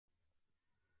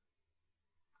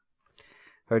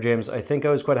All right, James, I think I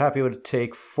was quite happy with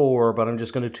take 4, but I'm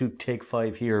just going to take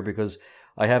 5 here because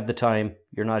I have the time.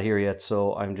 You're not here yet,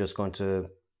 so I'm just going to,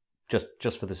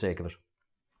 just for the sake of it.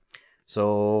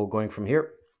 So going from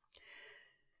here.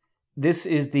 This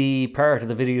is the part of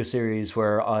the video series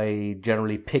where I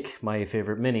generally pick my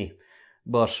favorite mini,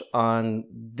 but on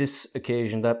this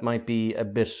occasion that might be a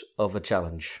bit of a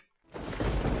challenge.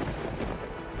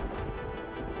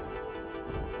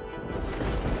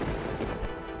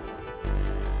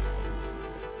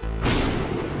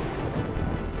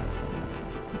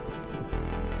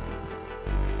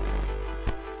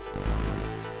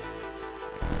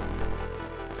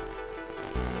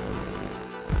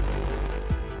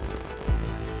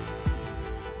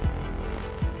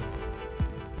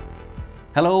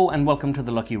 Hello and welcome to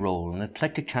The Lucky Roll, an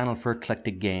eclectic channel for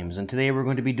eclectic games, and today we're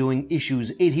going to be doing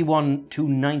issues 81 to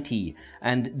 90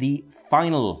 and the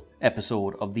final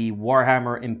episode of the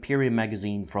Warhammer Imperium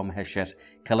magazine from Hachette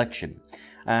collection.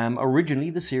 Originally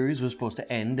the series was supposed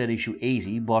to end at issue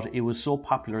 80, but it was so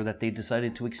popular that they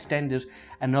decided to extend it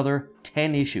another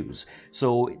 10 issues.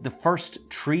 So the first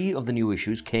 3 of the new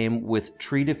issues came with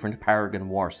 3 different Paragon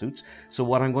warsuits. So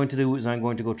what I'm going to do is I'm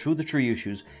going to go through the 3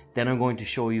 issues, then I'm going to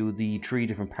show you the 3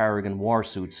 different Paragon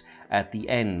warsuits at the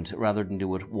end, rather than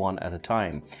do it one at a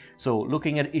time. So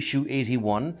looking at issue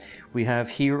 81, we have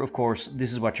here, of course,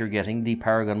 this is what you're getting, the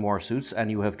Paragon warsuits, and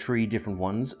you have 3 different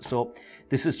ones. So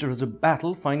the Sisters of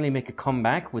Battle finally make a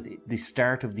comeback with the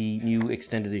start of the new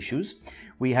extended issues.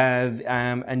 We have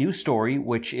a new story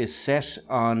which is set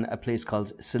on a place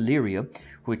called Celeria,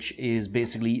 which is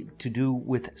basically to do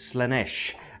with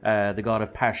Slanesh, the god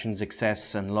of passions,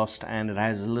 excess and lust, and it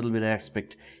has a little bit of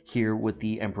aspect here with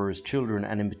the Emperor's children,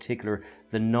 and in particular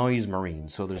the Noise Marine.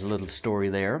 So there's a little story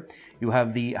there. You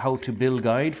have the how to build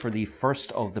guide for the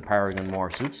first of the Paragon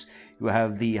warsuits. You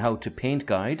have the how to paint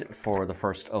guide for the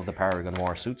first of the Paragon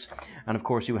warsuits, and of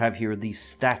course you have here the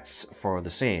stats for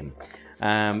the same.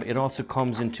 It also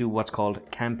comes into what's called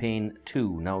Campaign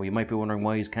 2. Now you might be wondering,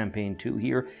 why is Campaign 2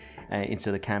 here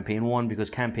instead of Campaign 1?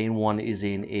 Because Campaign 1 is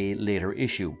in a later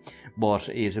issue, but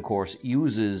it of course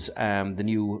uses the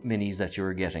new minis that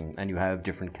you're getting, and you have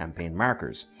different campaign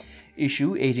markers.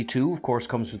 Issue 82 of course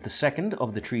comes with the second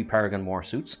of the 3 Paragon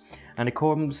warsuits, and it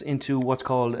comes into what's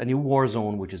called a new war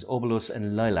zone, which is Obolus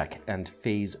and Lilac, and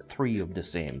phase 3 of the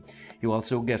same. You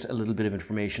also get a little bit of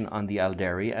information on the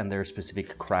Aldari and their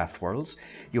specific craft worlds.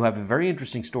 You have a very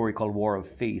interesting story called War of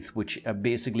Faith, which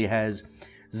basically has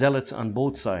zealots on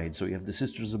both sides. So you have the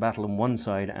Sisters of Battle on one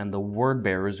side and the Word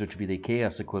Bearers, which would be the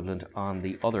Chaos equivalent, on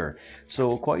the other.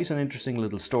 So quite an interesting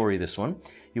little story, this one.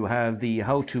 You have the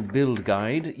how to build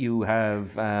guide. You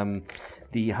have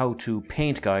the how to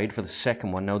paint guide for the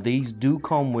second one. Now these do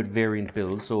come with variant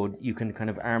builds, so you can kind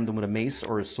of arm them with a mace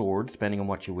or a sword depending on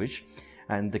what you wish.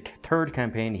 And the third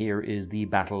campaign here is the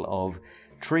Battle of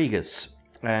Tragus,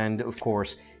 and of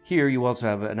course here you also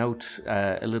have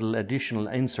a little additional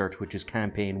insert, which is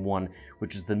Campaign 1,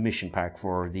 which is the mission pack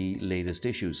for the latest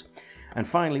issues. And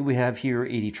finally we have here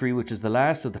 83, which is the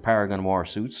last of the Paragon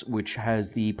warsuits, which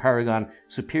has the Paragon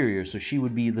Superior. So she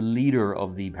would be the leader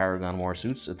of the Paragon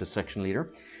warsuits, the section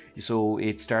leader. So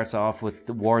it starts off with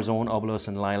the Warzone, Obolus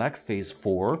and Lilac, phase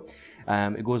 4.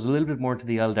 It goes a little bit more to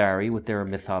the Aldari with their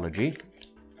mythology.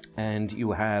 And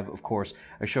you have, of course,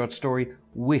 a short story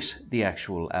with the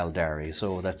actual Aldari.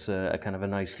 So that's a kind of a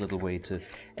nice little way to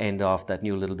end off that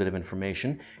new little bit of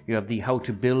information. You have the how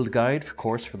to build guide, of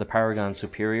course, for the Paragon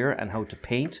Superior, and how to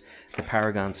paint the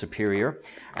Paragon Superior.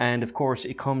 And of course,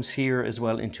 it comes here as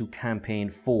well into Campaign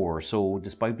 4. So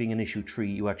despite being in issue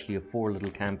 3, you actually have 4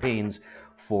 little campaigns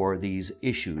for these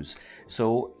issues.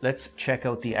 So let's check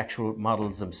out the actual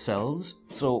models themselves.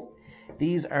 So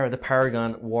these are the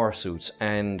Paragon warsuits,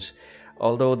 and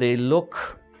although they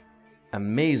look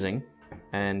amazing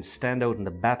and stand out in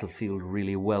the battlefield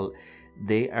really well,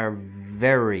 they are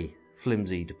very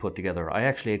flimsy to put together. I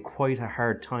actually had quite a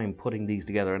hard time putting these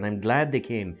together, and I'm glad they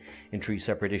came in 3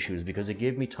 separate issues because it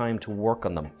gave me time to work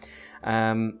on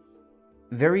them.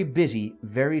 Very bitty,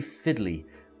 very fiddly,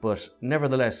 but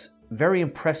nevertheless very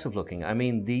impressive looking. I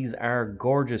mean, these are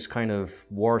gorgeous kind of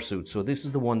warsuits. So this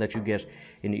is the one that you get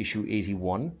in issue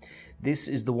 81. This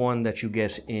is the one that you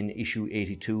get in issue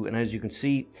 82, and as you can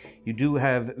see, you do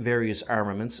have various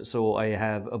armaments. So I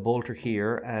have a bolter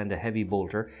here and a heavy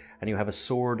bolter, and you have a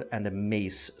sword and a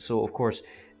mace. So of course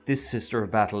this Sister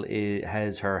of Battle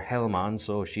has her helm on,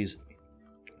 so she's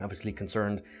obviously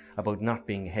concerned about not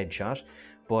being headshot,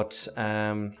 but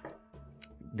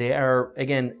they are,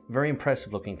 again, very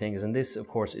impressive looking things. And this, of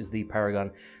course, is the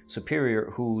Paragon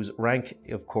Superior, whose rank,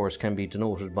 of course, can be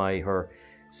denoted by her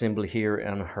symbol here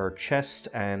on her chest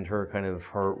and her kind of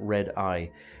her red eye,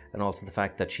 and also the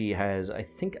fact that she has, I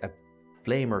think, a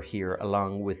flamer here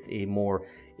along with a more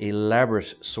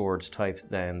elaborate sword type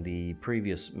than the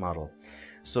previous model.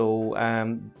 So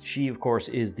she of course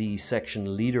is the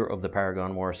section leader of the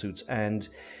Paragon Warsuits, and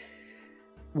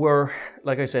were,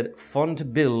 like I said, fun to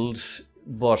build,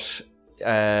 but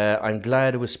I'm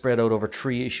glad it was spread out over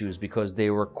 3 issues because they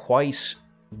were quite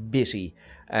bitty,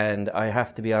 and I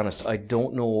have to be honest, I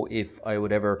don't know if I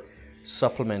would ever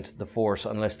supplement the force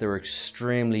unless they were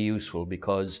extremely useful,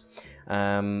 because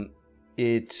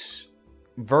it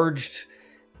verged,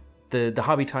 the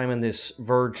hobby time in this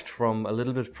verged from a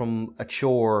little bit from a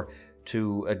chore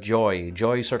to a joy.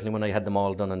 Joy certainly when I had them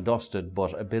all done and dusted,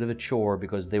 but a bit of a chore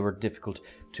because they were difficult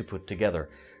to put together.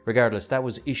 Regardless, that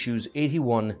was issues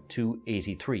 81 to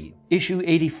 83. Issue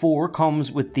 84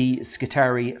 comes with the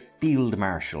Skitarii Field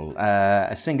Marshal,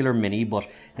 a singular mini, but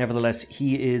nevertheless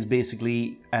he is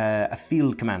basically a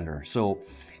field commander. So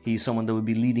he's someone that would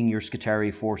be leading your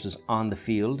Skitarii forces on the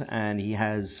field, and he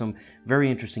has some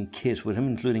very interesting kit with him,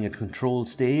 including a control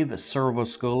stave, a servo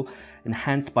skull,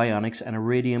 enhanced bionics, and a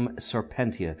radium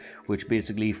serpentia, which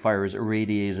basically fires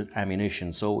irradiated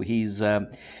ammunition. So he's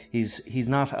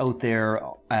not out there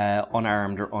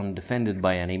unarmed or undefended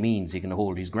by any means. He can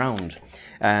hold his ground.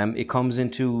 It comes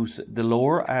into the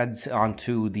lore, adds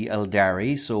onto the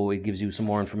Eldari, so it gives you some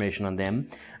more information on them,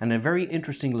 and a very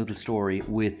interesting little story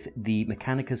with the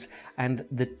Mechanicus and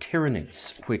the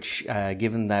Tyranids, which,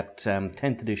 given that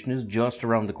 10th edition is just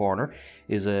around the corner,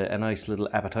 is a nice little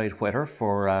appetite whetter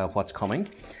for what's coming.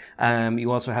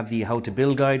 You also have the how to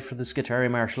build guide for the Skitarii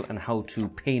Marshal and how to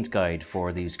paint guide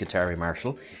for the Skitarii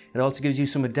Marshal. It also gives you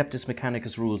some Adeptus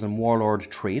Mechanicus rules and Warlord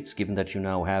traits, given that you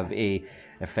now have a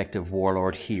effective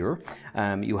Warlord here.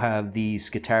 You have the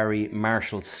Skitarii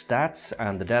Marshal stats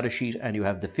and the data sheet, and you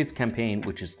have the 5th campaign,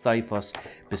 which is Thyphos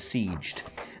Besieged.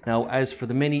 Now, as for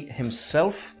the mini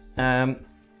himself,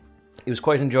 it was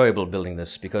quite enjoyable building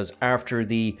this, because after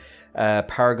the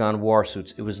Paragon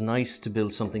Warsuits, it was nice to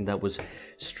build something that was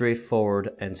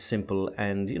straightforward and simple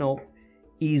and, you know,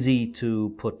 easy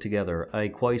to put together. I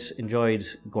quite enjoyed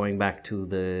going back to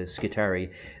the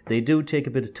Skitarii. They do take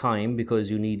a bit of time because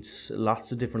you need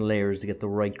lots of different layers to get the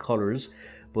right colors,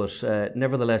 but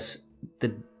nevertheless,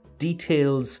 the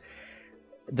details,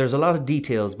 there's a lot of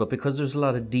details, but because there's a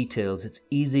lot of details, it's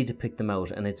easy to pick them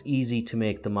out and it's easy to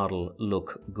make the model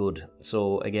look good.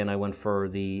 So again, I went for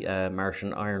the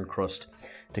Martian Iron Crust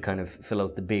to kind of fill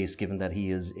out the base, given that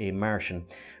he is a Martian.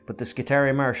 But the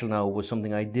Skitarii Marshal now was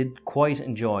something I did quite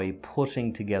enjoy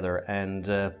putting together, and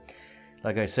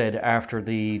like I said, after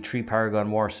the 3 Paragon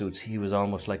Warsuits, he was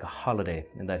almost like a holiday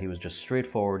in that he was just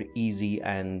straightforward, easy,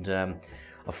 and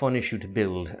a fun issue to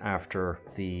build after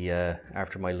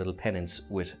my little penance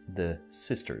with the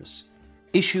sisters.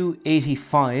 Issue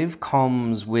 85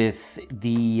 comes with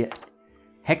the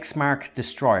Hexmark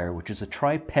Destroyer, which is a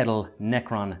tripedal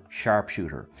Necron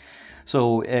sharpshooter.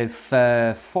 So if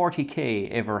 40k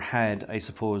ever had, I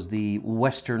suppose, the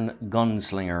Western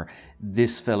gunslinger,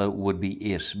 this fella would be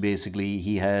it. Basically,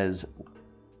 he has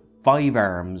 5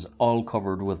 arms, all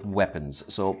covered with weapons.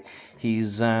 So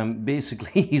he's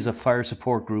basically, he's a fire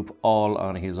support group all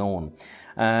on his own.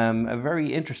 A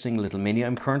very interesting little mini.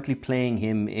 I'm currently playing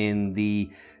him in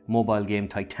the mobile game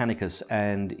Titanicus,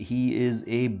 and he is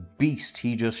a beast.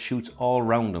 He just shoots all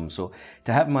around him. So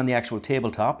to have him on the actual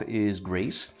tabletop is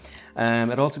great.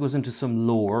 It also goes into some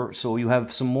lore, so you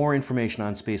have some more information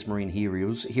on Space Marine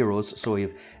heroes. So you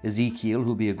have Ezekiel,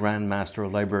 who'll be a Grand Master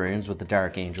of Librarians with the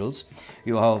Dark Angels.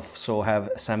 You also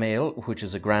have Samael, which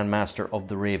is a Grand Master of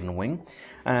the Raven Wing.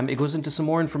 It goes into some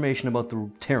more information about the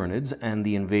Tyranids and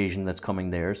the invasion that's coming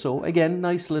there. So again,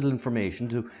 nice little information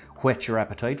to whet your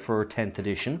appetite for 10th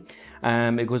edition.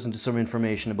 It goes into some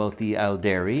information about the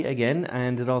Eldari again,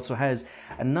 and it also has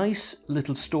a nice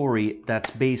little story that's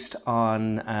based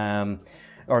on,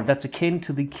 or that's akin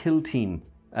to the Kill Team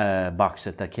box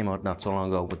set that came out not so long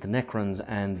ago with the Necrons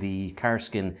and the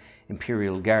Karskin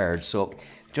Imperial Guard. So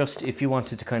just if you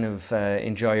wanted to kind of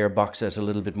enjoy your box set a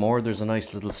little bit more, there's a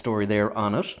nice little story there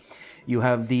on it. You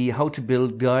have the how to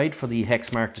build guide for the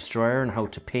Hexmark Destroyer and how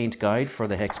to paint guide for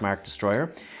the Hexmark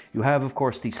Destroyer. You have, of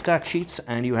course, the stat sheets,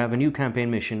 and you have a new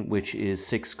campaign mission, which is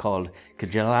 6, called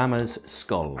Kajalama's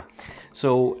Skull.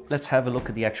 So let's have a look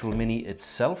at the actual mini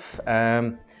itself.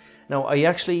 Now, I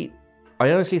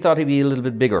honestly thought he'd be a little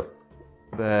bit bigger.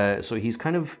 So he's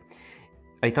kind of,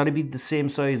 I thought he'd be the same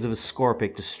size of a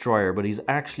Scorpic Destroyer, but he's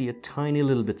actually a tiny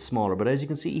little bit smaller. But as you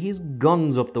can see, he's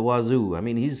guns up the wazoo. I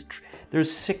mean,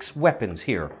 there's 6 weapons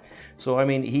here. So, I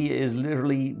mean, he is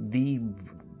literally the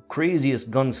craziest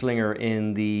gunslinger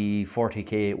in the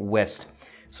 40k West.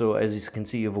 So as you can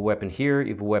see, you have a weapon here, you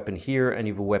have a weapon here, and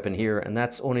you have a weapon here, and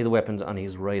that's only the weapons on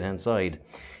his right-hand side.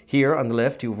 Here on the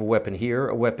left, you have a weapon here,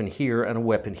 and a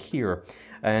weapon here.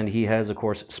 And he has, of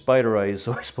course, spider eyes,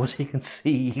 so I suppose he can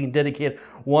see, he can dedicate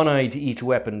one eye to each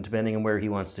weapon depending on where he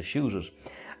wants to shoot it.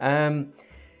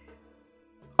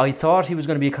 I thought he was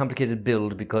going to be a complicated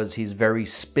build because he's very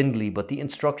spindly, but the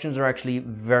instructions are actually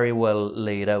very well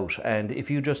laid out. And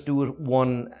if you just do it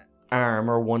one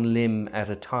arm or one limb at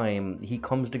a time, he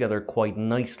comes together quite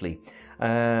nicely.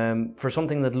 For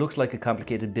something that looks like a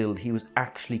complicated build, he was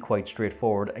actually quite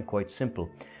straightforward and quite simple.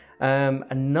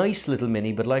 A nice little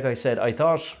mini, but like I said, I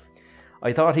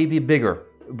thought he'd be bigger,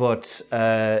 but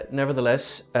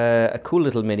nevertheless, a cool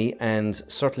little mini, and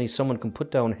certainly someone can put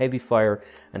down heavy fire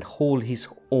and hold his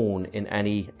own in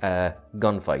any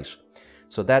gunfight.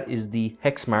 So that is the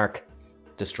Hexmark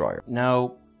Destroyer.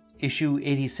 Now, issue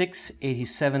 86,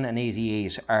 87 and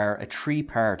 88 are a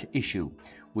 3-part issue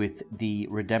with the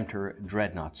Redemptor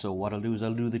Dreadnought. So what I'll do is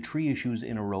I'll do the 3 issues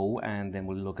in a row, and then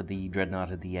we'll look at the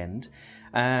Dreadnought at the end.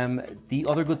 The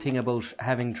other good thing about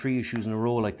having 3 issues in a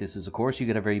row like this is, of course, you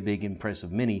get a very big,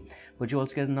 impressive mini, but you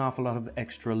also get an awful lot of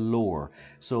extra lore.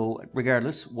 So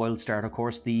regardless, we'll start, of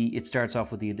course, it starts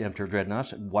off with the Redemptor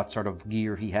Dreadnought, what sort of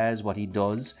gear he has, what he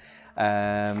does.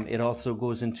 It also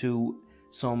goes into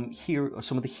some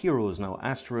of the heroes. Now,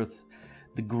 Astaroth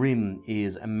the Grim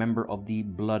is a member of the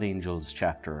Blood Angels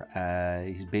chapter.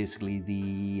 He's basically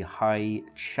the High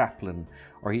Chaplain,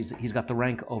 or he's got the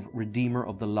rank of Redeemer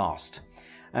of the Lost.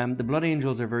 The Blood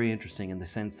Angels are very interesting in the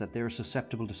sense that they're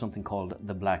susceptible to something called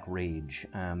the Black Rage.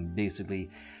 Basically,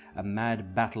 a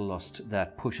mad battle lust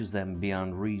that pushes them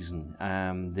beyond reason.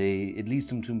 It leads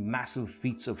them to massive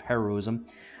feats of heroism,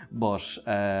 but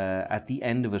at the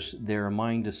end of it, their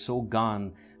mind is so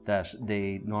gone that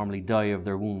they normally die of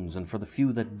their wounds. And for the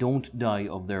few that don't die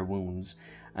of their wounds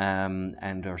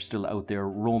and are still out there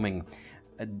roaming,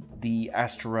 the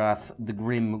Astaroth the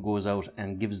Grim goes out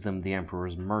and gives them the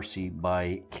Emperor's mercy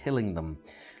by killing them.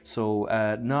 So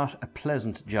not a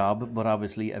pleasant job, but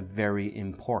obviously a very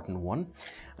important one.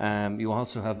 You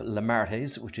also have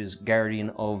Lamartes, which is Guardian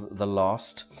of the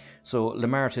Lost. So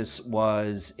Lamartes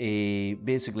was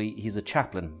basically he's a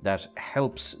chaplain that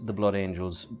helps the Blood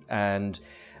Angels, and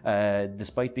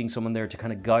despite being someone there to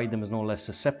kind of guide them, is no less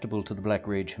susceptible to the Black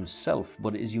Rage himself,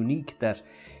 but is unique that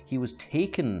he was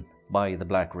taken by the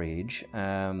Black Rage,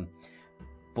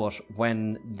 but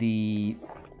when the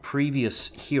previous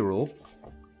hero,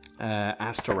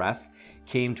 Astaroth,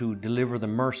 came to deliver the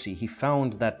mercy, he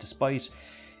found that despite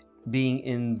being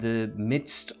in the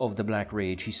midst of the Black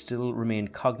Rage, he still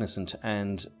remained cognizant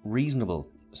and reasonable.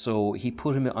 So he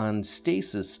put him on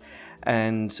stasis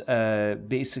and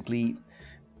basically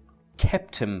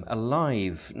kept him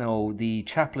alive. Now, the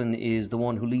chaplain is the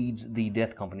one who leads the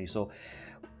Death Company, so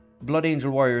Blood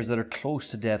Angel warriors that are close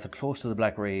to death or close to the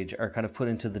Black Rage are kind of put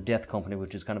into the Death Company,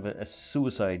 which is kind of a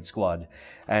suicide squad,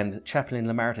 and Chaplain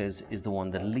Lamartes is the one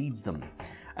that leads them.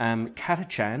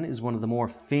 Catachan is one of the more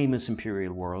famous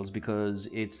Imperial worlds because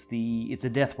it's a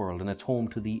death world and it's home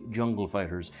to the jungle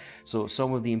fighters. So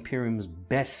some of the Imperium's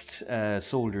best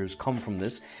soldiers come from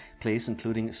this place,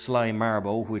 including Sly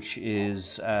Marbo, which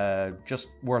is just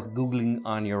worth googling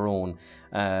on your own.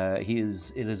 It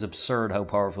is absurd how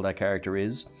powerful that character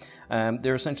is.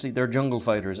 They're jungle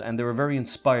fighters, and they were very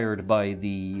inspired by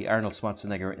the Arnold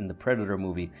Schwarzenegger in the Predator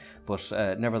movie, but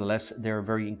nevertheless they're a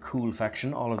very cool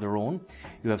faction all of their own.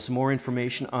 You have some more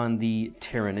information on the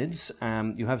Tyranids.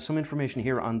 You have some information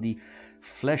here on the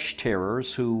Flesh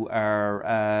Terrors, who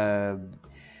are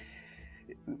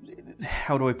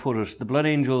how do I put it? The Blood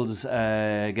Angels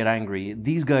get angry.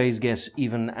 These guys get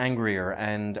even angrier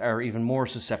and are even more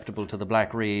susceptible to the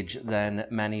Black Rage than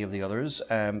many of the others.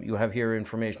 You have here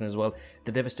information as well.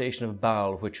 The devastation of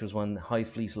Baal, which was when High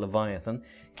Fleet Leviathan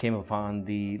came upon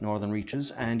the northern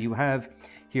reaches. And you have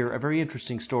here a very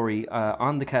interesting story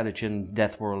on the Catachan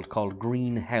death world called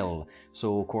Green Hell.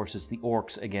 So, of course, it's the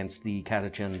orcs against the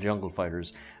Catachan jungle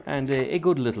fighters. And a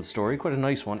good little story, quite a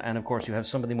nice one. And, of course, you have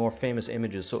some of the more famous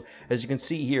images. So, as you can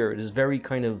see here, it is very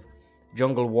kind of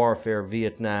jungle warfare,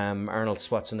 Vietnam, Arnold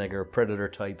Schwarzenegger, Predator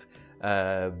type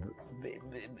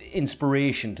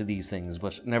inspiration to these things.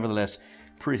 But, nevertheless,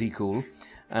 pretty cool.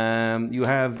 You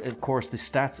have, of course, the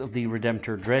stats of the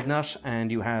Redemptor Dreadnought, and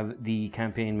you have the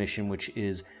campaign mission, which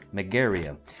is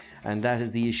Megaria. And that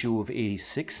is the issue of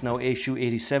 86. Now, issue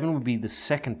 87 would be the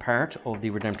second part of the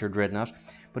Redemptor Dreadnought,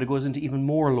 but it goes into even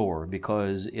more lore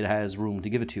because it has room to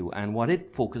give it to. And what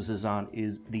it focuses on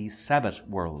is the Sabbath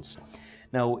worlds.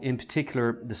 Now, in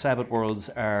particular, the Sabbath Worlds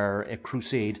are a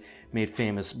crusade made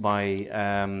famous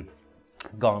by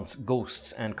Gaunt's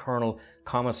ghosts and Colonel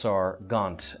Commissar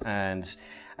Gaunt. And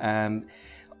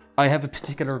I have a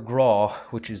particular graw,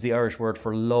 which is the Irish word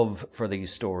for love, for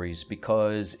these stories,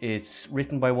 because it's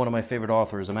written by one of my favourite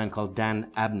authors, a man called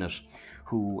Dan Abnett,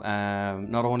 who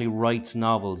not only writes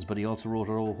novels, but he also wrote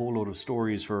a whole load of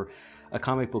stories for a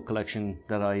comic book collection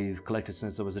that I've collected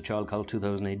since I was a child called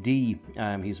 2000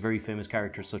 AD. He's very famous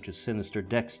characters such as Sinister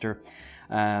Dexter,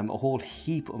 a whole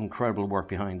heap of incredible work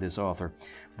behind this author.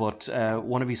 But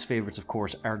one of his favourites, of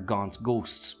course, are Gaunt's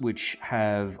Ghosts, which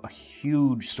have a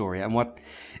huge story. And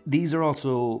these are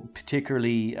also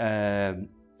particularly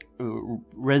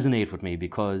resonate with me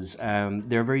because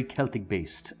they're very Celtic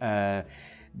based.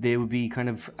 They would be kind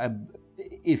of,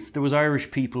 if there was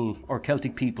Irish people or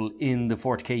Celtic people in the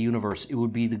 40k universe, it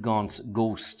would be the Gaunt's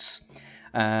Ghosts.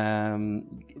 Dan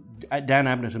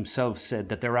Abnett himself said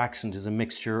that their accent is a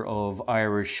mixture of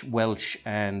Irish, Welsh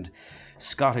and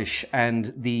Scottish,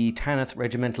 and the Tanith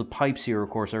regimental pipes here, of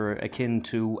course, are akin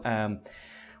to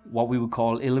what we would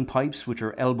call uilleann pipes, which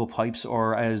are elbow pipes,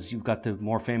 or as you've got the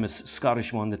more famous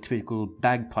Scottish one, the typical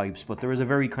bagpipes. But there is a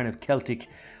very kind of Celtic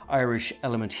Irish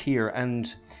element here,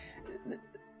 and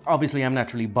obviously I'm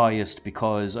naturally biased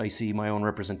because I see my own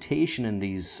representation in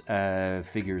these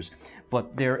figures,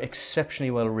 but they're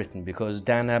exceptionally well written because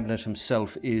Dan Abnett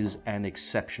himself is an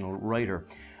exceptional writer.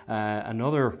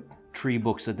 Another 3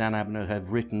 books that Dan Abnett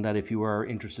have written that, if you are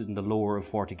interested in the lore of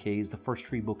 40k, is the first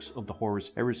 3 books of the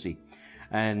Horus Heresy.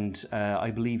 And I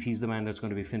believe he's the man that's going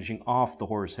to be finishing off the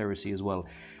Horus Heresy as well.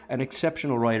 An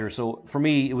exceptional writer. So for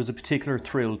me, it was a particular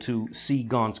thrill to see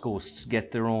Gaunt's Ghosts get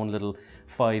their own little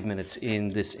 5 minutes in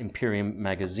this Imperium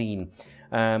magazine.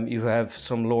 You have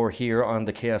some lore here on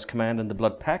the Chaos Command and the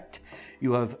Blood Pact.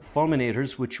 You have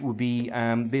Fulminators, which would be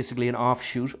basically an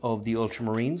offshoot of the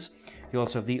Ultramarines. You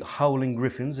also have the Howling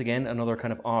Griffins, again, another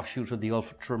kind of offshoot of the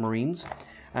Ultramarines.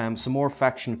 Some more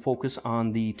faction focus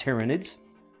on the Tyranids.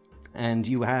 And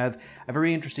you have a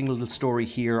very interesting little story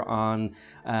here on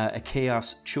a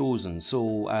Chaos Chosen.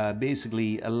 So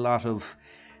basically a lot of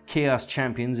Chaos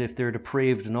champions, if they're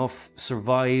depraved enough,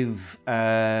 survive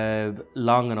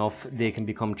long enough, they can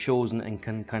become chosen and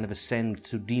can kind of ascend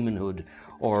to demonhood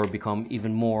or become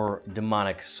even more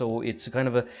demonic. So it's a kind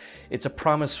of a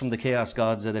promise from the Chaos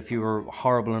Gods that if you're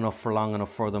horrible enough for long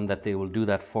enough for them, that they will do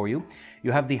that for you.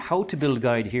 You have the How to Build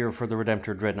guide here for the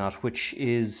Redemptor Dreadnought, which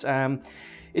is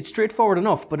it's straightforward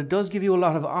enough, but it does give you a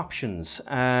lot of options.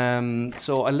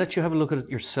 So I'll let you have a look at it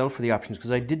yourself for the options,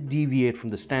 because I did deviate from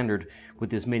the standard with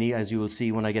this mini, as you will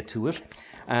see when I get to it.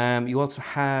 You also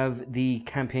have the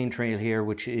campaign trail here,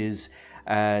 which is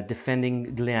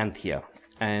defending Gleanthia.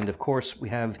 And of course, we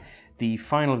have the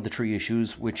final of the 3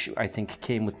 issues, which I think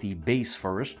came with the base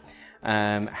for it.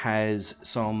 Has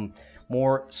some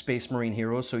more Space Marine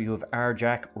heroes. So you have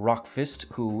Arjak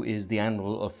Rockfist, who is the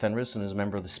Anvil of Fenris and is a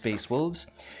member of the Space Wolves.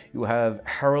 You have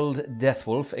Harold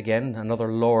Deathwolf, again, another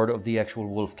lord of the actual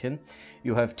Wolfkin.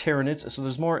 You have Tyranids, so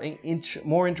there's more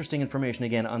interesting information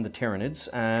again on the Tyranids.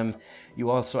 You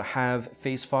also have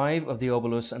Phase 5 of the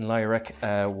Obolus and Lyrek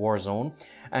Warzone.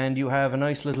 And you have a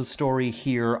nice little story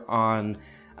here on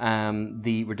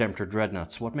the Redemptor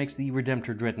Dreadnoughts. What makes the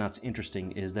Redemptor Dreadnoughts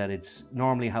interesting is that it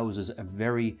normally houses a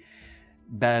very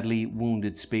badly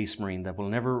wounded Space Marine that will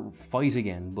never fight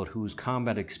again, but whose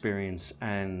combat experience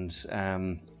and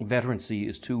veterancy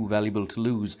is too valuable to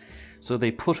lose. So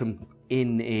they put him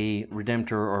in a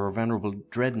Redemptor or a Venerable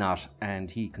Dreadnought, and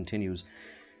he continues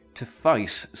to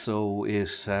fight. So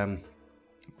it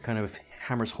kind of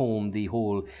hammers home the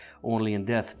whole only in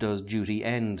death does duty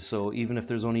end. So even if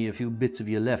there's only a few bits of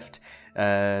you left,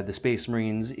 the Space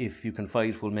Marines, if you can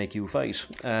fight, will make you fight.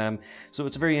 So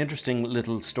it's a very interesting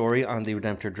little story on the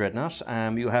Redemptor Dreadnought.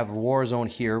 You have Warzone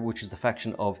here, which is the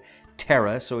faction of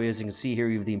Terra. So as you can see here,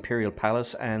 you have the Imperial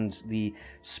Palace and the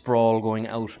sprawl going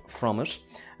out from it.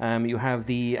 You have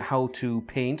the How to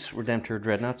Paint Redemptor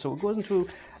Dreadnought. So it goes into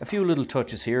a few little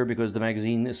touches here because the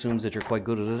magazine assumes that you're quite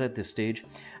good at it at this stage.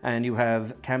 And you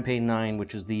have Campaign 9,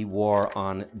 which is the War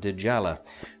on Djala.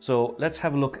 So let's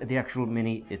have a look at the actual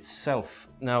mini itself.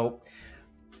 Now,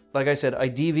 like I said, I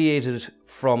deviated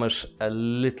from it a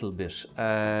little bit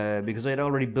because I'd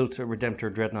already built a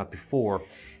Redemptor Dreadnought before.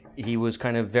 He was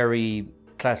kind of very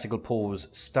classical pose,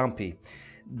 stompy.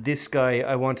 This guy,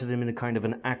 I wanted him in a kind of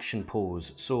an action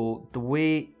pose. So the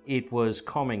way it was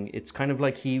coming, it's kind of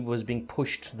like he was being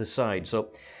pushed to the side. So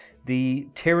the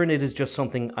Tyranid is just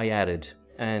something I added.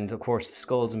 And of course, the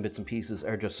skulls and bits and pieces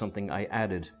are just something I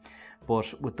added.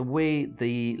 But with the way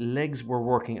the legs were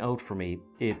working out for me,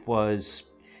 it was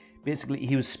basically,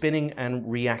 he was spinning and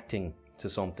reacting. to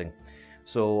something.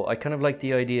 So I kind of like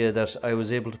the idea that I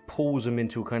was able to pose him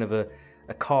into kind of a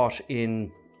caught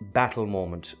in battle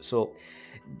moment. So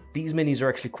these minis are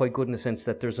actually quite good in the sense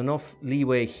that there's enough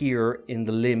leeway here in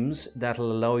the limbs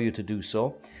that'll allow you to do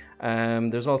so.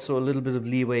 There's also a little bit of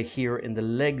leeway here in the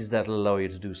legs that'll allow you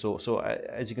to do so. So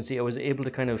as you can see, I was able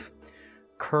to kind of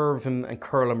curve him and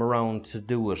curl him around to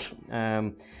do it.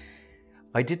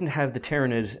 I didn't have the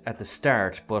Tyrannid at the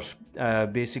start, but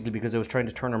basically because I was trying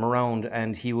to turn him around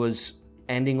and he was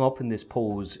ending up in this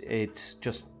pose, it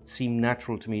just seemed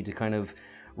natural to me to kind of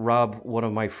rob one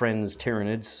of my friend's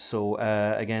Tyrannids. So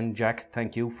again, Jack,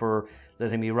 thank you for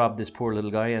letting me rob this poor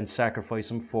little guy and sacrifice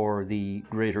him for the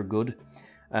greater good.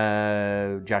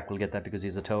 Jack will get that because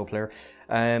he's a Tau player.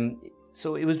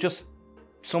 So it was just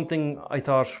something I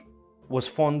thought was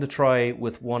fun to try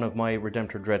with one of my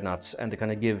Redemptor Dreadnoughts and to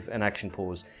kind of give an action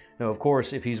pose. Now, of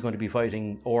course, if he's going to be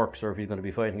fighting orcs or if he's going to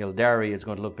be fighting Eldari, it's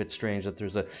going to look a bit strange that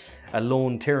there's a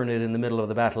lone Tyrannid in the middle of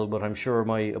the battle, but I'm sure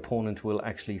my opponent will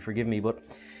actually forgive me. But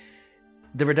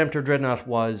the Redemptor Dreadnought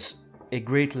was a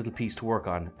great little piece to work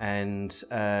on, and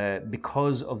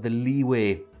because of the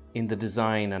leeway in the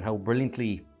design and how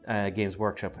brilliantly Games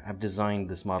Workshop have designed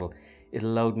this model, it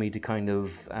allowed me to kind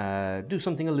of do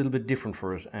something a little bit different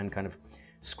for it and kind of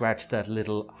scratch that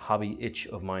little hobby itch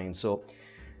of mine. So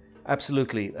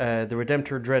absolutely, the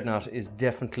Redemptor Dreadnought is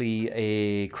definitely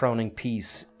a crowning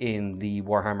piece in the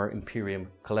Warhammer Imperium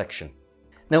collection.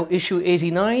 Now, issue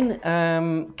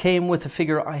 89 came with a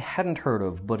figure I hadn't heard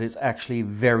of, but is actually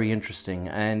very interesting,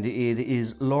 and it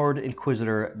is Lord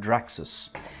Inquisitor Draxus.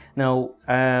 Now,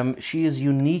 she is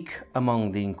unique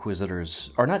among the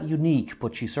Inquisitors, or not unique,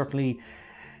 but she certainly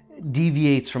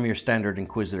deviates from your standard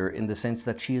Inquisitor in the sense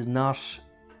that she is not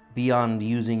beyond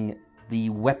using the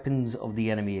weapons of the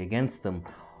enemy against them,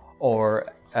 or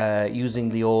using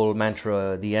the old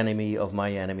mantra, the enemy of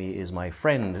my enemy is my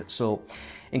friend. So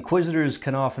Inquisitors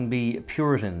can often be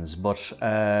Puritans, but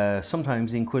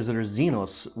sometimes the Inquisitor's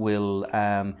Xenos will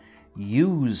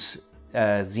use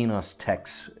Xenos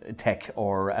tech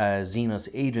or Xenos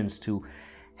agents to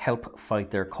help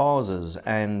fight their causes,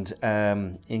 and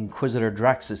Inquisitor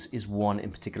Draxus is one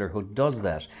in particular who does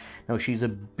that. Now, she's a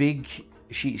big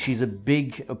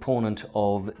opponent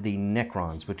of the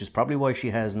Necrons, which is probably why she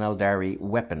has an Eldari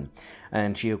weapon.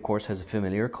 And she, of course, has a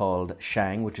familiar called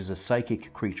Shang, which is a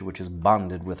psychic creature which is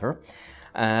bonded with her.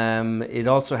 It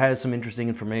also has some interesting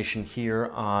information here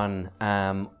on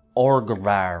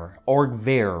Orgvair.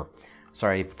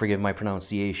 Sorry, forgive my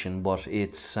pronunciation, but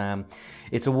it's a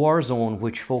war zone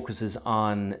which focuses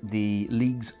on the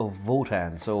Leagues of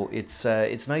Votann. So it's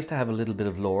nice to have a little bit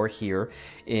of lore here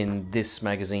in this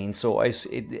magazine. So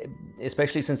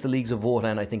especially since the Leagues of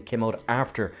Votann, I think, came out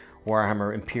after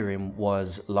Warhammer Imperium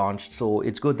was launched. So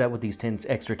it's good that with these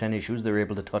extra 10 issues, they're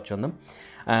able to touch on them.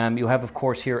 You have, of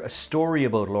course, here a story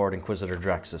about Lord Inquisitor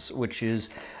Draxus, which is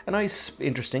a nice,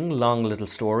 interesting, long little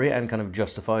story and kind of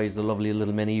justifies the lovely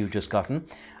little mini you've just gotten.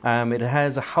 It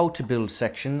has a how to build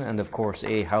section and, of course,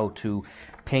 a how to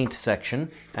paint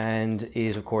section, and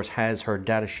it, of course, has her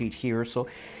data sheet here. So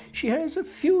she has a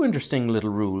few interesting little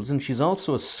rules, and she's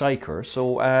also a psyker,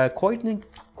 so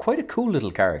quite a cool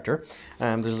little character.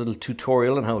 There's a little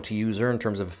tutorial on how to use her in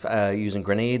terms of using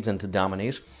grenades and to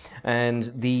dominate.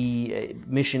 And the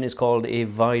mission is called a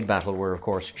Void Battle, where, of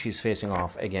course, she's facing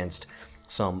off against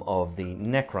some of the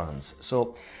Necrons.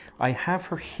 So I have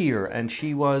her here, and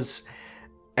she was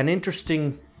an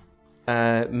interesting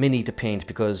mini to paint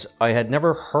because I had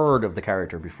never heard of the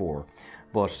character before.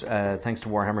 But thanks to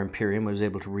Warhammer Imperium, I was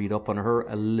able to read up on her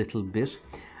a little bit.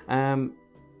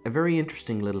 A very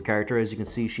interesting little character. As you can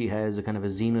see, she has a kind of a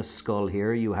Xenos skull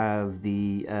here. You have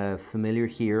the familiar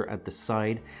here at the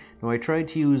side. Now, I tried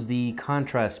to use the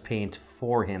contrast paint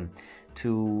for him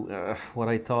to what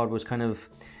I thought was kind of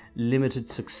limited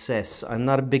success. I'm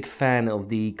not a big fan of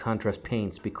the contrast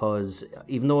paints because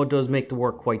even though it does make the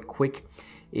work quite quick,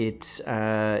 it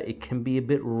can be a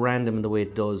bit random in the way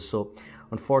it does. So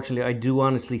unfortunately, I do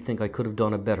honestly think I could have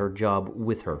done a better job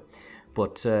with her.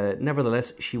 But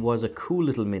nevertheless, she was a cool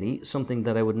little mini, something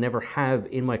that I would never have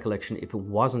in my collection if it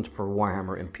wasn't for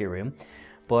Warhammer Imperium.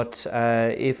 But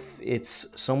if it's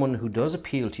someone who does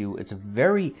appeal to you, it's a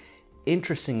very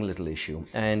interesting little issue.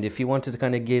 And if you wanted to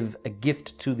kind of give a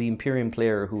gift to the Imperium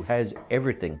player who has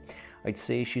everything, I'd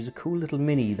say she's a cool little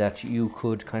mini that you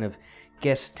could kind of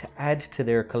get to add to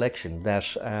their collection that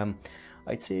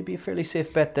I'd say would be a fairly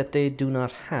safe bet that they do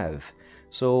not have.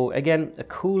 So again, a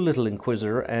cool little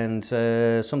Inquisitor, and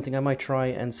something I might try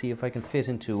and see if I can fit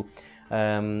into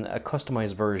a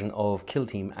customized version of Kill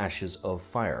Team Ashes of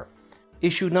Fire.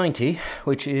 Issue 90,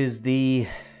 which is the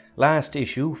last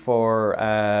issue for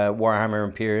Warhammer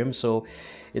Imperium, so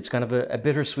it's kind of a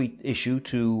bittersweet issue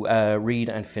to read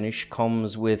and finish.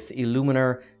 Comes with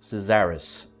Illuminar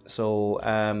Caesaris.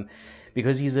 So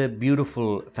because he's a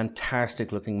beautiful,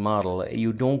 fantastic looking model,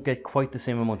 you don't get quite the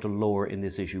same amount of lore in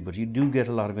this issue, but you do get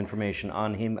a lot of information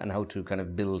on him and how to kind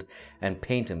of build and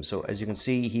paint him. So as you can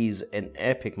see, he's an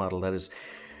epic model that is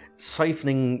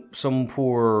siphoning some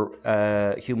poor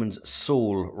human's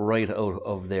soul right out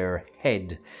of their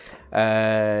head.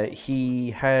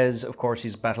 He has, of course,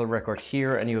 his battle record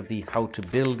here, and you have the how to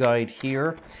build guide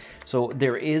here. So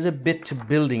there is a bit to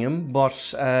building him, but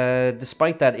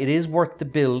despite that, it is worth the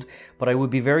build, but I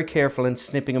would be very careful in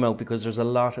snipping him out because there's a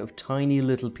lot of tiny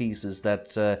little pieces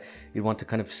that you want to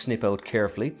kind of snip out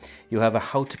carefully. You have a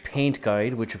how to paint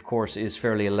guide, which of course is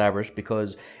fairly elaborate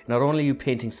because not only are you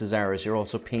painting Caesaris, you're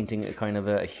also painting a kind of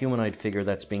a humanoid figure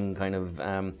that's being kind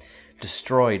of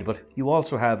destroyed, but you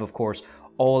also have, of course,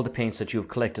 all the paints that you've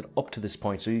collected up to this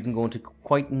point, so you can go into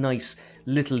quite nice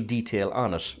little detail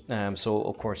on it. So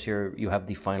of course here you have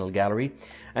the final gallery,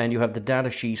 and you have the data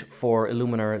sheet for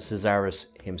Illuminar Caesaris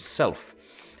himself,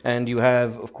 and you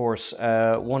have, of course,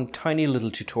 one tiny little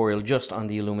tutorial just on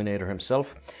the Illuminator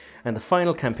himself, and the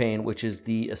final campaign, which is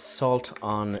the assault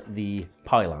on the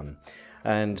pylon.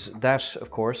 And that,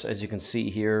 of course, as you can see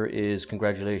here, is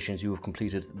congratulations, you have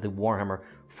completed the Warhammer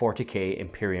 40k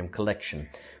Imperium collection.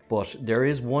 But there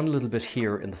is one little bit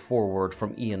here in the foreword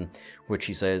from Ian, which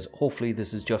he says, hopefully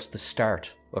this is just the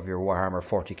start of your Warhammer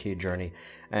 40k journey.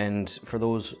 And for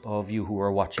those of you who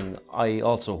are watching, I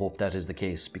also hope that is the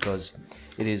case, because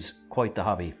it is quite the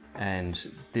hobby.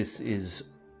 And this is,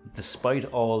 despite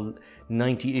all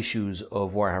 90 issues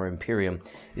of Warhammer Imperium,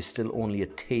 is still only a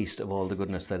taste of all the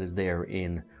goodness that is there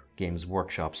in Games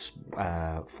Workshop's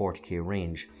 40k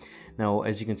range. Now,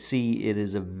 as you can see, it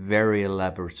is a very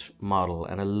elaborate model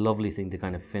and a lovely thing to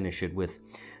kind of finish it with.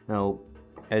 Now,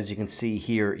 as you can see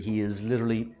here, he is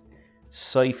literally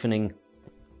siphoning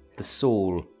the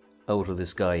soul out of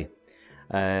this guy.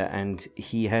 And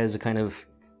he has a kind of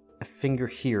a finger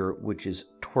here which is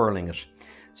twirling it.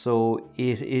 So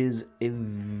it is a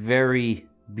very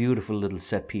beautiful little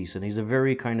set piece, and he's a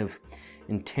very kind of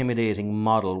intimidating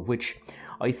model, which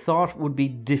I thought would be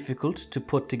difficult to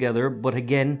put together, but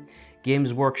again,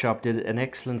 Games Workshop did an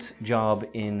excellent job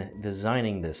in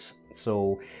designing this.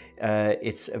 So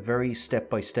it's a very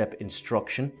step-by-step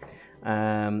instruction,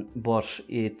 but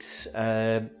it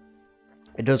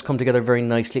does come together very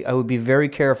nicely. I would be very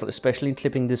careful, especially in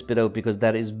clipping this bit out, because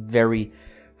that is very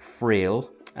frail,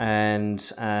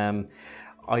 and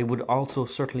I would also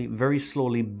certainly very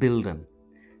slowly build him,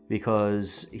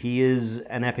 because he is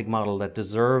an epic model that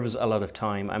deserves a lot of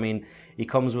time. I mean, he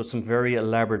comes with some very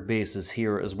elaborate bases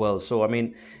here as well. So, I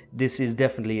mean, this is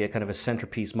definitely a kind of a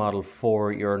centerpiece model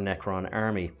for your Necron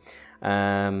army.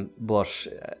 But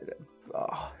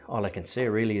all I can say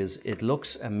really is it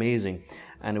looks amazing,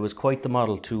 and it was quite the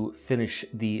model to finish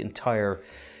the entire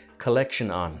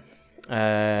collection on.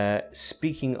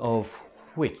 Speaking of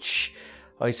which,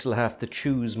 I still have to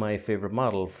choose my favorite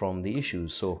model from the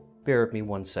issues, so bear with me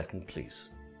 1 second, please.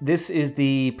 This is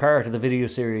the part of the video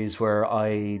series where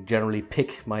I generally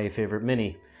pick my favorite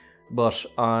mini, but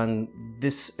on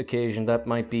this occasion that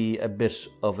might be a bit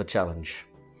of a challenge.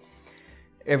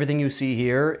 Everything you see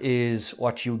here is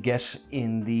what you get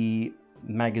in the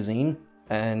magazine,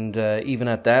 and even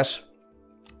at that,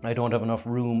 I don't have enough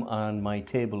room on my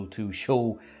table to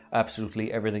show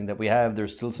absolutely everything that we have.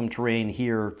 There's still some terrain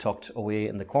here tucked away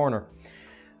in the corner.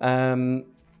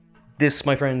 This,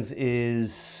 my friends,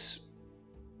 is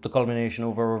the culmination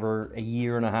over a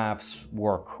year and a half's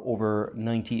work, over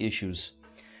 90 issues.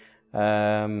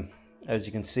 As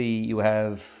you can see, you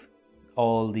have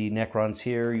all the Necrons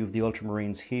here, you have the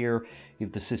Ultramarines here, you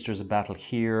have the Sisters of Battle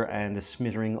here, and a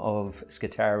smattering of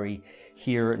Skitarii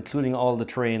here, including all the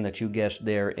terrain that you get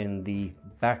there in the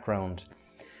background.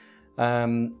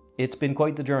 It's been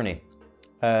quite the journey.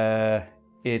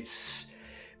 It's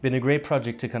been a great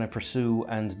project to kind of pursue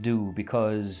and do,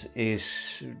 because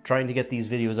trying to get these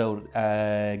videos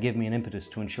out gave me an impetus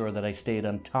to ensure that I stayed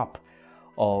on top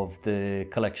of the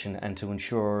collection, and to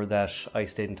ensure that I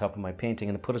stayed on top of my painting,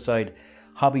 and to put aside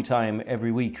hobby time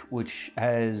every week, which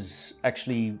has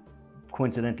actually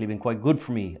coincidentally been quite good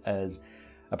for me as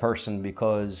a person,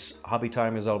 because hobby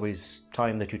time is always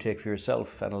time that you take for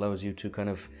yourself and allows you to kind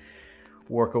of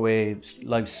work away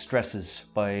life's stresses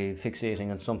by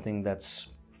fixating on something that's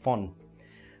fun.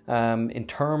 In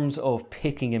terms of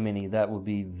picking a mini, that would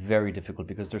be very difficult,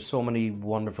 because there's so many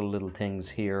wonderful little things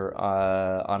here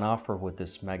on offer with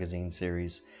this magazine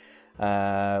series.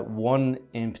 One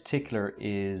in particular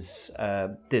is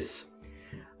this.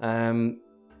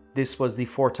 this was the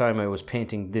fourth time I was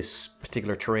painting this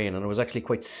particular terrain, and I was actually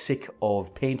quite sick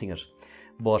of painting it.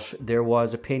 But there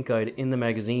was a paint guide in the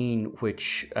magazine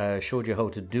which showed you how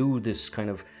to do this kind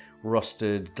of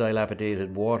rusted,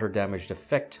 dilapidated, water damaged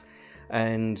effect,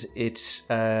 and it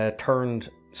turned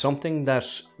something that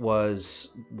was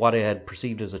what I had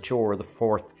perceived as a chore, the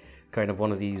fourth kind of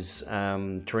one of these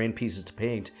terrain pieces to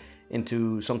paint,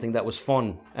 into something that was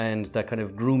fun and that kind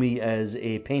of grew me as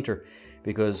a painter,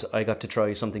 because I got to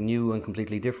try something new and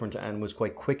completely different and was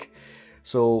quite quick.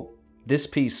 So this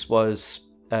piece was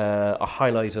a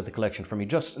highlight of the collection for me,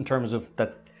 just in terms of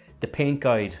that the paint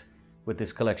guide with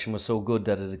this collection was so good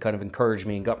that it kind of encouraged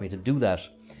me and got me to do that.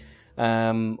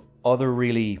 Other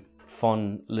really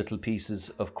fun little pieces,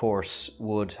 of course,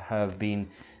 would have been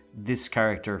this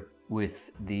character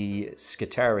with the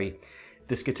Skitarii.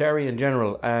 The Skitarii in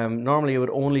general, normally I would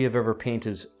only have ever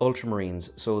painted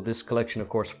Ultramarines, so this collection of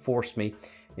course forced me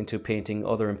into painting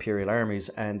other Imperial armies,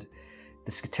 and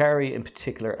the Skitarii in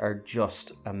particular are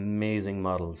just amazing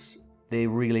models. They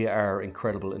really are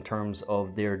incredible in terms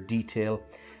of their detail,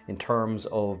 in terms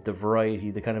of the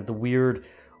variety, the kind of the weird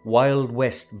Wild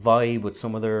West vibe with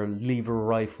some of their lever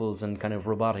rifles and kind of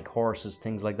robotic horses,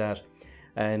 things like that,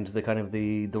 and the kind of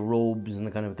the robes and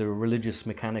the kind of the religious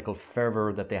mechanical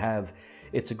fervor that they have.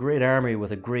 It's a great army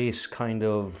with a great kind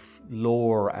of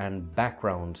lore and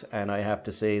background, and I have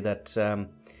to say that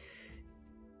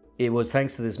it was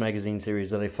thanks to this magazine series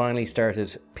that I finally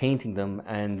started painting them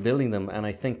and building them, and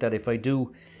I think that if I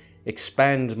do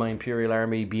expand my Imperial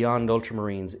army beyond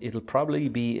Ultramarines, it'll probably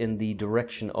be in the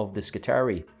direction of the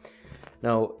Skitarii.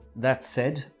 Now, that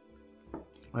said,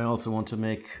 I also want to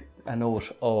make a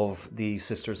note of the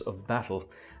Sisters of Battle,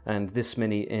 and this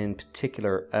many in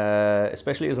particular.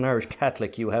 Especially as an Irish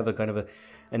Catholic, you have a kind of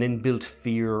an inbuilt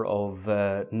fear of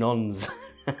nuns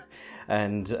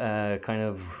and kind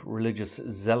of religious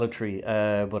zealotry,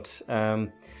 but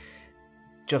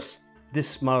just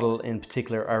this model in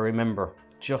particular, I remember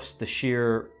just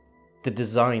the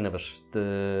design of it,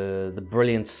 the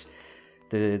brilliance,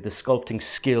 the sculpting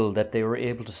skill that they were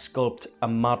able to sculpt a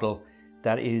model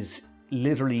that is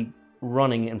literally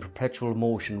running in perpetual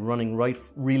motion, running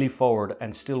really forward,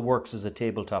 and still works as a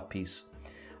tabletop piece.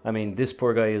 I mean, this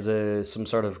poor guy is some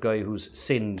sort of guy who's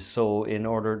sinned, so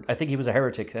I think he was a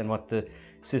heretic, and what the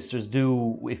sisters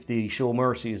do if they show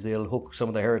mercy is they'll hook some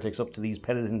of the heretics up to these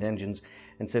penitent engines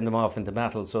and send them off into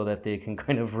battle so that they can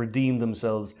kind of redeem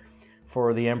themselves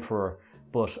for the emperor.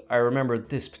 But I remember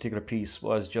this particular piece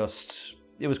was just,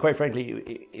 it was quite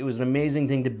frankly, it was an amazing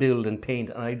thing to build and paint,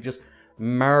 and I just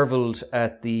marveled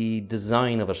at the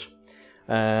design of it.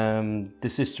 The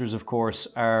sisters, of course,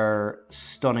 are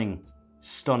stunning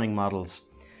models,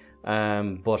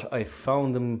 but I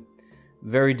found them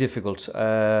very difficult.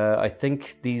 I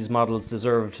think these models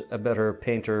deserved a better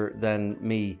painter than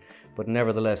me, but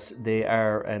nevertheless they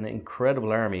are an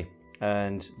incredible army,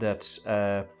 and that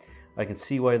I can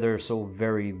see why they're so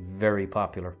very, very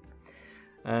popular.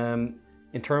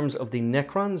 In terms of the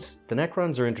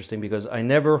Necrons are interesting because I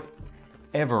never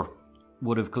ever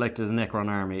would have collected a Necron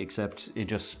army, except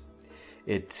it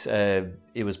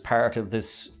was part of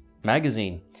this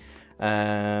magazine.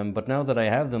 But now that I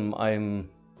have them, I'm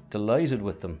delighted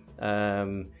with them.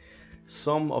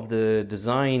 Some of the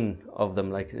design of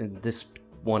them, like this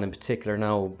one in particular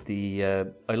now,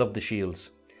 I love the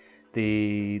shields.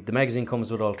 The magazine comes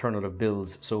with alternative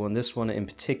builds, so on this one in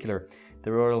particular,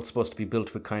 they're all supposed to be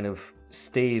built with kind of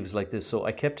staves like this. So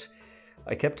I kept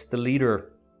the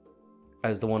leader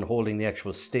as the one holding the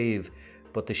actual stave,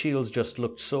 but the shields just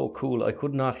looked so cool. I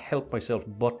could not help myself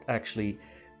but actually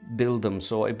build them.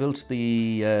 So I built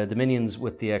the minions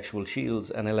with the actual shields,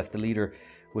 and I left the leader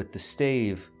with the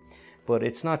stave. But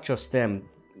it's not just them.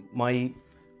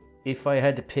 If I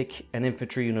had to pick an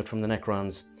infantry unit from the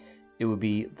Necrons, it would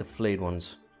be the flayed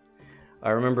ones.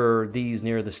 I remember these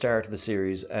near the start of the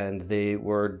series, and they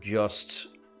were just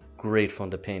great fun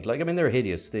to paint. Like, I mean, they're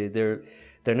hideous. They're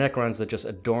Necrons that just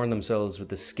adorn themselves with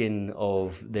the skin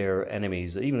of their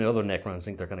enemies. Even the other Necrons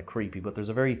think they're kind of creepy, but there's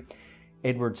a very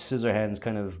Edward Scissorhands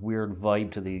kind of weird vibe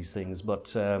to these things. But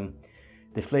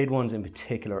the flayed ones in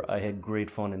particular, I had great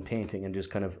fun in painting and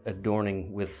just kind of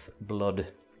adorning with blood.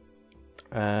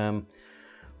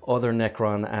 Other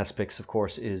Necron aspects, of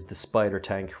course, is the spider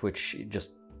tank, which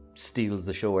just steals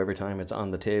the show every time it's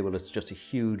on the table. It's just a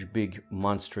huge, big,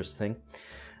 monstrous thing.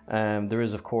 There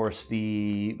is, of course,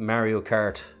 the Mario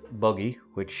Kart buggy,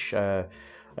 which I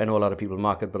know a lot of people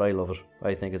mock it, but I love it.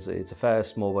 I think it's a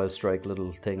fast, mobile strike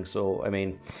little thing. So, I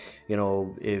mean, you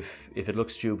know, if it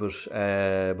looks stupid,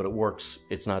 but it works,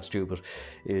 it's not stupid,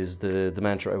 is the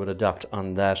mantra I would adopt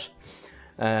on that.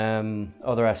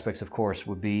 Other aspects, of course,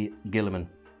 would be Guilliman.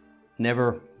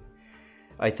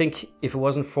 I think if it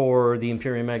wasn't for the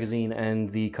Imperium magazine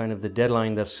and the kind of the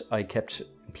deadline that I kept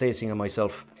placing on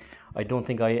myself, I don't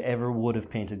think I ever would have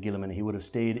painted Guilliman. He would have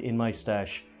stayed in my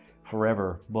stash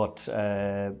forever. But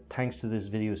thanks to this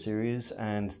video series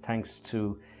and thanks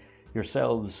to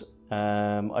yourselves,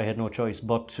 I had no choice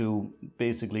but to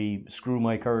basically screw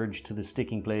my courage to the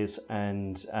sticking place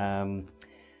and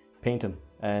paint him.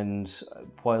 And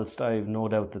whilst I've no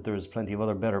doubt that there's plenty of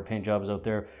other better paint jobs out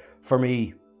there, for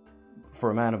me,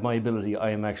 for a man of my ability, I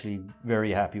am actually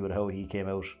very happy with how he came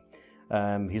out.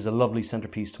 He's a lovely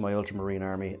centerpiece to my Ultramarine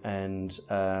army, and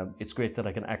it's great that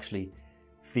I can actually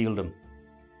field him.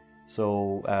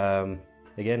 So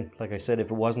again, like I said,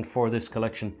 if it wasn't for this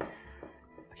collection,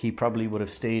 he probably would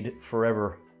have stayed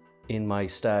forever in my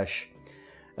stash.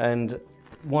 And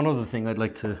one other thing I'd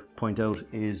like to point out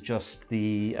is just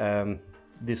the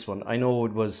this one. I know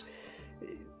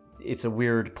it's a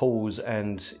weird pose,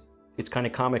 and it's kind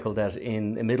of comical that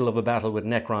in the middle of a battle with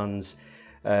Necrons,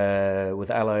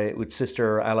 with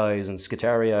sister allies and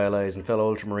Skitaria allies and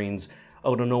fellow Ultramarines,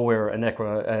 out of nowhere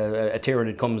a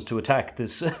Tyranid comes to attack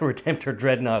this Redemptor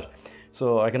Dreadnought.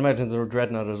 So I can imagine the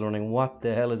Dreadnought is running, what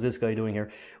the hell is this guy doing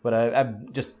here? But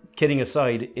I'm just kidding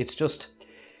aside, it's just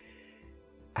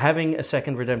having a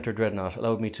second Redemptor Dreadnought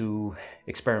allowed me to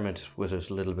experiment with it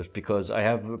a little bit, because I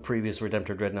have a previous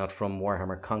Redemptor Dreadnought from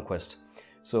Warhammer Conquest.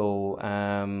 So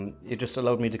it just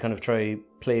allowed me to kind of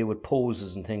play with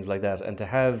poses and things like that, and to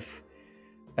have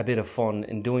a bit of fun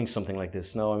in doing something like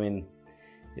this. Now, I mean,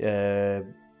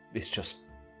 it's just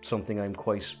something I'm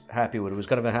quite happy with. It was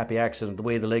kind of a happy accident. The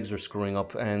way the legs were screwing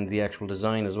up and the actual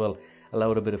design as well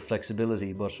allowed a bit of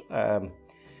flexibility. But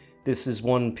this is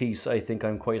one piece I think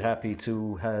I'm quite happy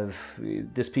to have.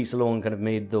 This piece alone kind of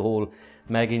made the whole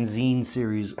magazine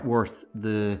series worth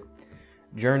the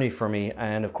journey for me.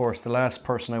 And of course, the last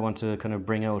person I want to kind of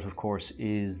bring out, of course,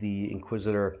 is the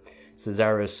Inquisitor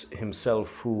Caesaris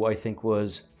himself, who I think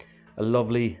was a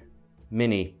lovely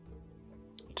mini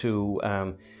to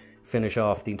finish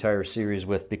off the entire series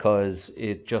with, because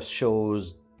it just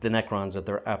shows the Necrons at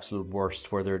their absolute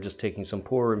worst, where they're just taking some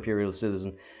poor Imperial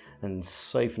citizen and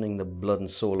siphoning the blood and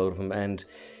soul out of him. And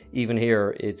even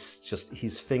here, it's just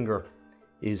his finger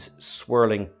is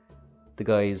swirling the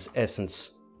guy's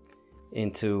essence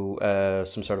into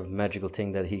some sort of magical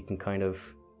thing that he can kind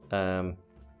of, I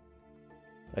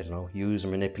don't know, use or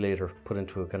manipulate or put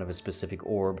into a kind of a specific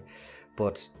orb.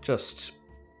 But just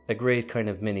a great kind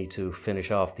of mini to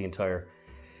finish off the entire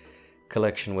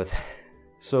collection with.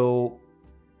 So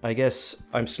I guess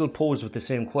I'm still posed with the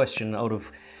same question out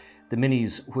of the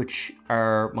minis, which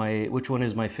one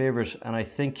is my favorite? And I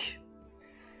think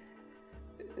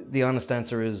the honest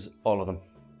answer is all of them.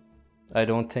 I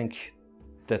don't think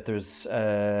that there's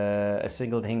a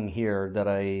single thing here that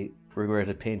I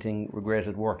regretted painting,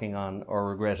 regretted working on,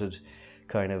 or regretted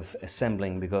kind of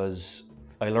assembling, because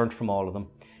I learned from all of them.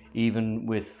 Even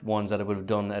with ones that I would have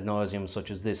done ad nauseum, such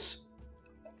as this,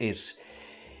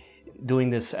 doing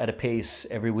this at a pace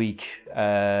every week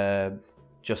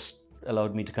just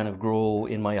allowed me to kind of grow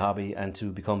in my hobby and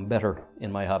to become better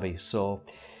in my hobby. So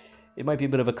it might be a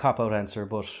bit of a cop-out answer,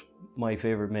 but my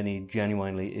favorite mini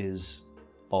genuinely is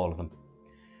all of them.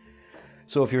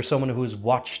 So if you're someone who's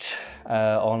watched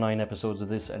all 9 episodes of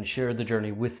this and shared the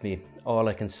journey with me, all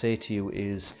I can say to you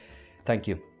is thank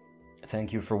you.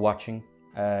 Thank you for watching.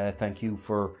 Thank you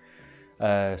for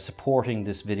supporting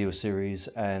this video series,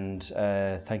 and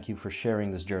thank you for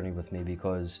sharing this journey with me,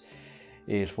 because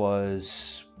it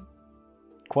was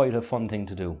quite a fun thing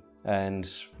to do. And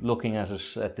looking at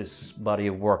it, at this body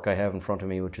of work I have in front of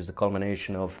me, which is the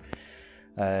culmination of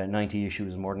 90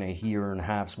 issues, more than a year and a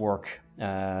half's work,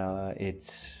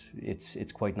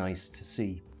 it's quite nice to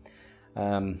see.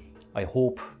 I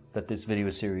hope that this video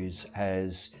series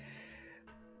has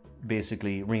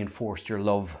basically reinforced your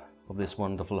love of this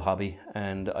wonderful hobby,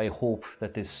 and I hope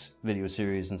that this video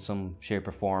series in some shape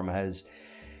or form has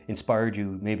inspired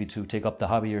you maybe to take up the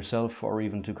hobby yourself, or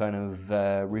even to kind of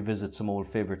revisit some old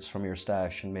favorites from your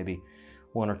stash, and maybe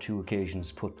 1 or 2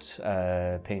 occasions put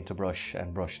paint to brush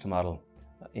and brush to model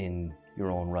in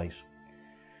your own right.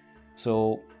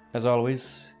 So as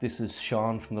always, this is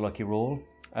Sean from The Lucky Roll.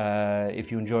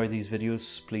 If you enjoy these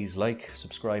videos, please like,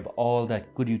 subscribe, all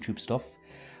that good YouTube stuff.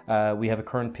 We have a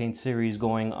current paint series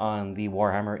going on the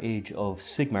Warhammer Age of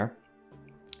Sigmar.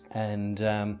 And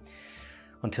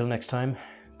until next time,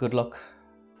 good luck,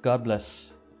 God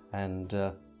bless, and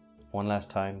one last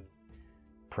time,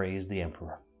 praise the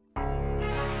Emperor.